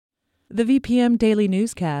The VPM Daily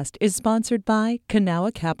Newscast is sponsored by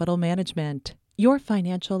Kanawha Capital Management. Your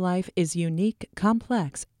financial life is unique,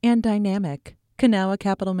 complex, and dynamic. Kanawha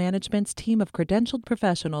Capital Management's team of credentialed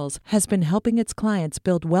professionals has been helping its clients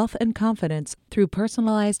build wealth and confidence through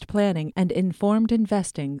personalized planning and informed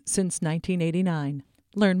investing since 1989.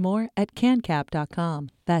 Learn more at cancap.com.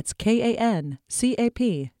 That's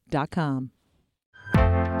KANCAP.com.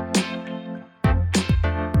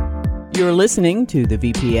 You're listening to the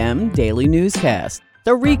VPM Daily Newscast,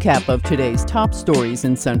 the recap of today's top stories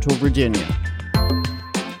in Central Virginia.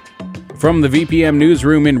 From the VPM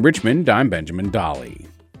Newsroom in Richmond, I'm Benjamin Dolly.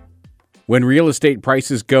 When real estate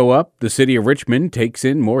prices go up, the city of Richmond takes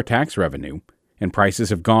in more tax revenue, and prices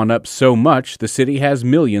have gone up so much the city has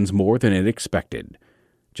millions more than it expected.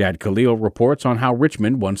 Jad Khalil reports on how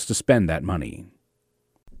Richmond wants to spend that money.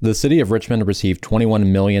 The city of Richmond received $21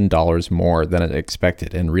 million more than it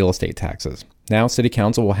expected in real estate taxes. Now, City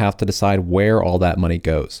Council will have to decide where all that money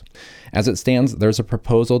goes. As it stands, there's a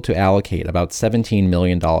proposal to allocate about $17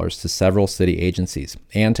 million to several city agencies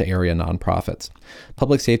and to area nonprofits.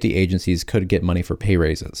 Public safety agencies could get money for pay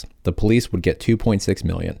raises. The police would get $2.6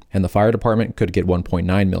 million, and the fire department could get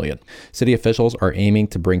 $1.9 million. City officials are aiming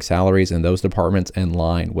to bring salaries in those departments in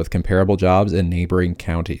line with comparable jobs in neighboring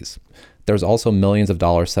counties. There's also millions of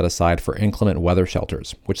dollars set aside for inclement weather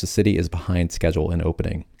shelters, which the city is behind schedule in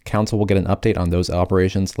opening. Council will get an update on those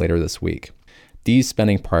operations later this week. These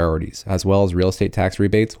spending priorities, as well as real estate tax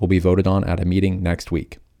rebates, will be voted on at a meeting next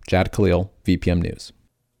week. Jad Khalil, VPM News.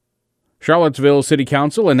 Charlottesville City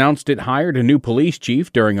Council announced it hired a new police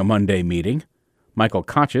chief during a Monday meeting. Michael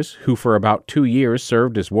Kochis, who for about 2 years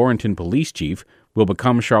served as Warrenton police chief, will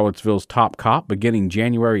become Charlottesville's top cop beginning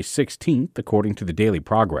January 16th, according to the Daily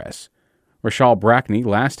Progress. Rashal Brackney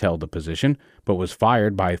last held the position, but was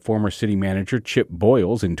fired by former city manager Chip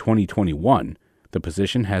Boyles in 2021. The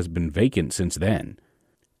position has been vacant since then.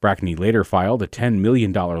 Brackney later filed a $10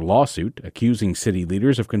 million lawsuit accusing city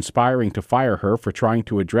leaders of conspiring to fire her for trying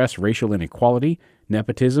to address racial inequality,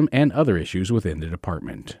 nepotism, and other issues within the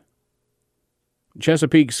department.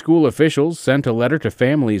 Chesapeake school officials sent a letter to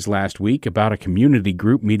families last week about a community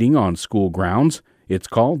group meeting on school grounds. It's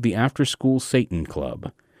called the After School Satan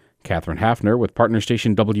Club. Catherine Hafner with partner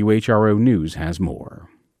station WHRO News has more.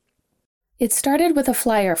 It started with a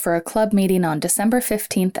flyer for a club meeting on December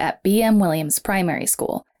 15th at B.M. Williams Primary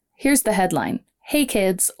School. Here's the headline: "Hey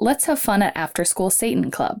kids, let's have fun at After School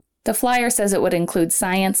Satan Club." The flyer says it would include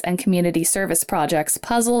science and community service projects,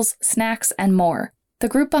 puzzles, snacks, and more. The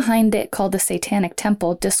group behind it, called the Satanic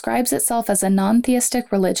Temple, describes itself as a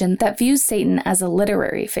non-theistic religion that views Satan as a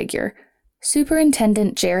literary figure.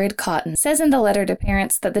 Superintendent Jared Cotton says in the letter to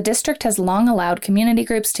parents that the district has long allowed community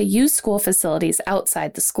groups to use school facilities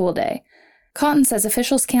outside the school day. Cotton says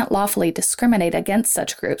officials can't lawfully discriminate against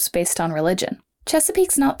such groups based on religion.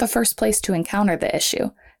 Chesapeake's not the first place to encounter the issue.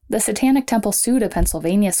 The Satanic Temple sued a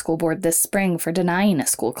Pennsylvania school board this spring for denying a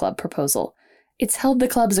school club proposal. It's held the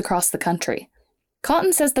clubs across the country.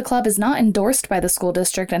 Cotton says the club is not endorsed by the school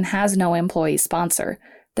district and has no employee sponsor.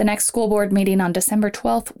 The next school board meeting on December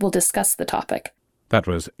 12th will discuss the topic. That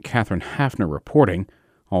was Catherine Hafner reporting.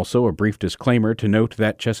 Also, a brief disclaimer to note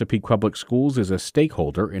that Chesapeake Public Schools is a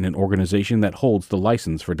stakeholder in an organization that holds the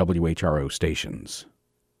license for WHRO stations.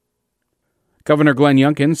 Governor Glenn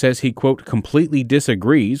Youngkin says he, quote, completely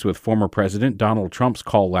disagrees with former President Donald Trump's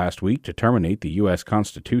call last week to terminate the U.S.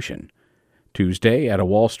 Constitution. Tuesday, at a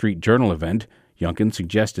Wall Street Journal event, Youngkin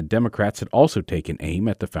suggested Democrats had also taken aim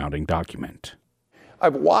at the founding document.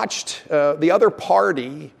 I've watched the other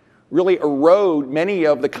party really erode many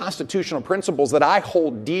of the constitutional principles that I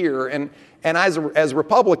hold dear, and as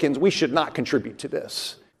Republicans, we should not contribute to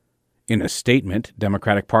this. In a statement,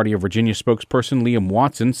 Democratic Party of Virginia spokesperson Liam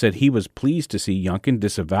Watson said he was pleased to see Youngkin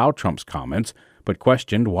disavow Trump's comments, but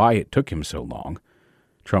questioned why it took him so long.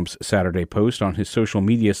 Trump's Saturday post on his social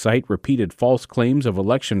media site repeated false claims of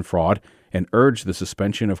election fraud and urged the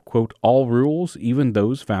suspension of, quote, all rules, even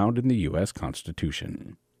those found in the U.S.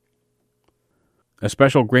 Constitution. A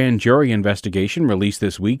special grand jury investigation released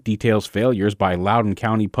this week details failures by Loudoun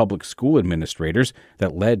County public school administrators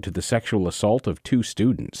that led to the sexual assault of 2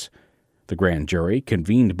 students. The grand jury,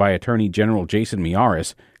 convened by Attorney General Jason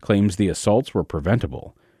Miyares, claims the assaults were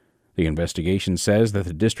preventable. The investigation says that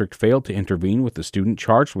the district failed to intervene with the student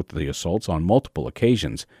charged with the assaults on multiple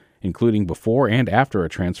occasions, including before and after a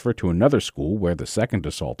transfer to another school where the second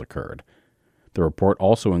assault occurred. The report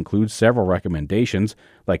also includes several recommendations,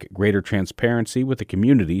 like greater transparency with the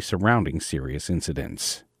community surrounding serious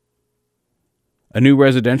incidents. A new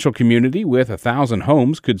residential community with 1,000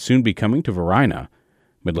 homes could soon be coming to Varina.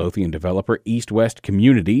 Midlothian developer East West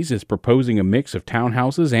Communities is proposing a mix of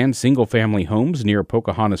townhouses and single-family homes near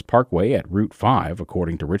Pocahontas Parkway at Route 5,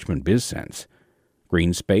 according to Richmond BizSense.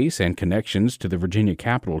 Green space and connections to the Virginia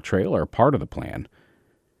Capitol Trail are part of the plan.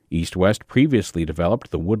 East West previously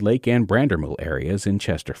developed the Woodlake and Brandermill areas in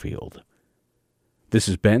Chesterfield. This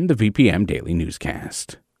has been the VPM Daily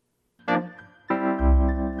Newscast.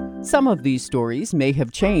 Some of these stories may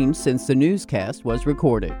have changed since the newscast was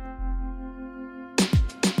recorded.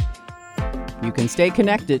 You can stay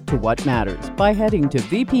connected to what matters by heading to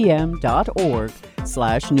vpm.org/news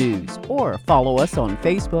or follow us on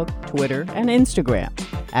Facebook, Twitter, and Instagram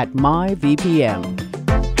at MyVPM.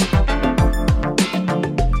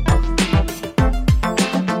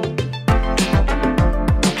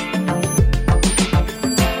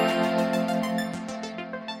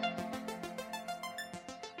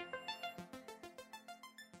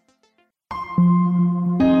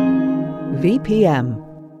 VPM.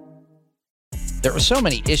 There are so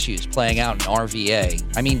many issues playing out in RVA.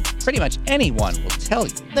 I mean, pretty much anyone will tell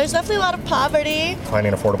you. There's definitely a lot of poverty.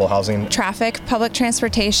 Finding affordable housing. Traffic, public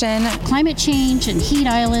transportation. Climate change and heat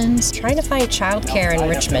islands. Trying to find childcare in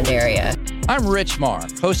Richmond area. I'm Rich Marr,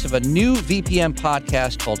 host of a new VPM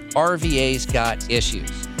podcast called RVA's Got Issues.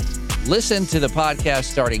 Listen to the podcast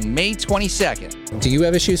starting May 22nd. Do you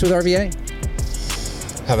have issues with RVA?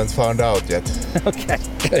 Haven't found out yet. Okay,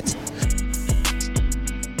 good.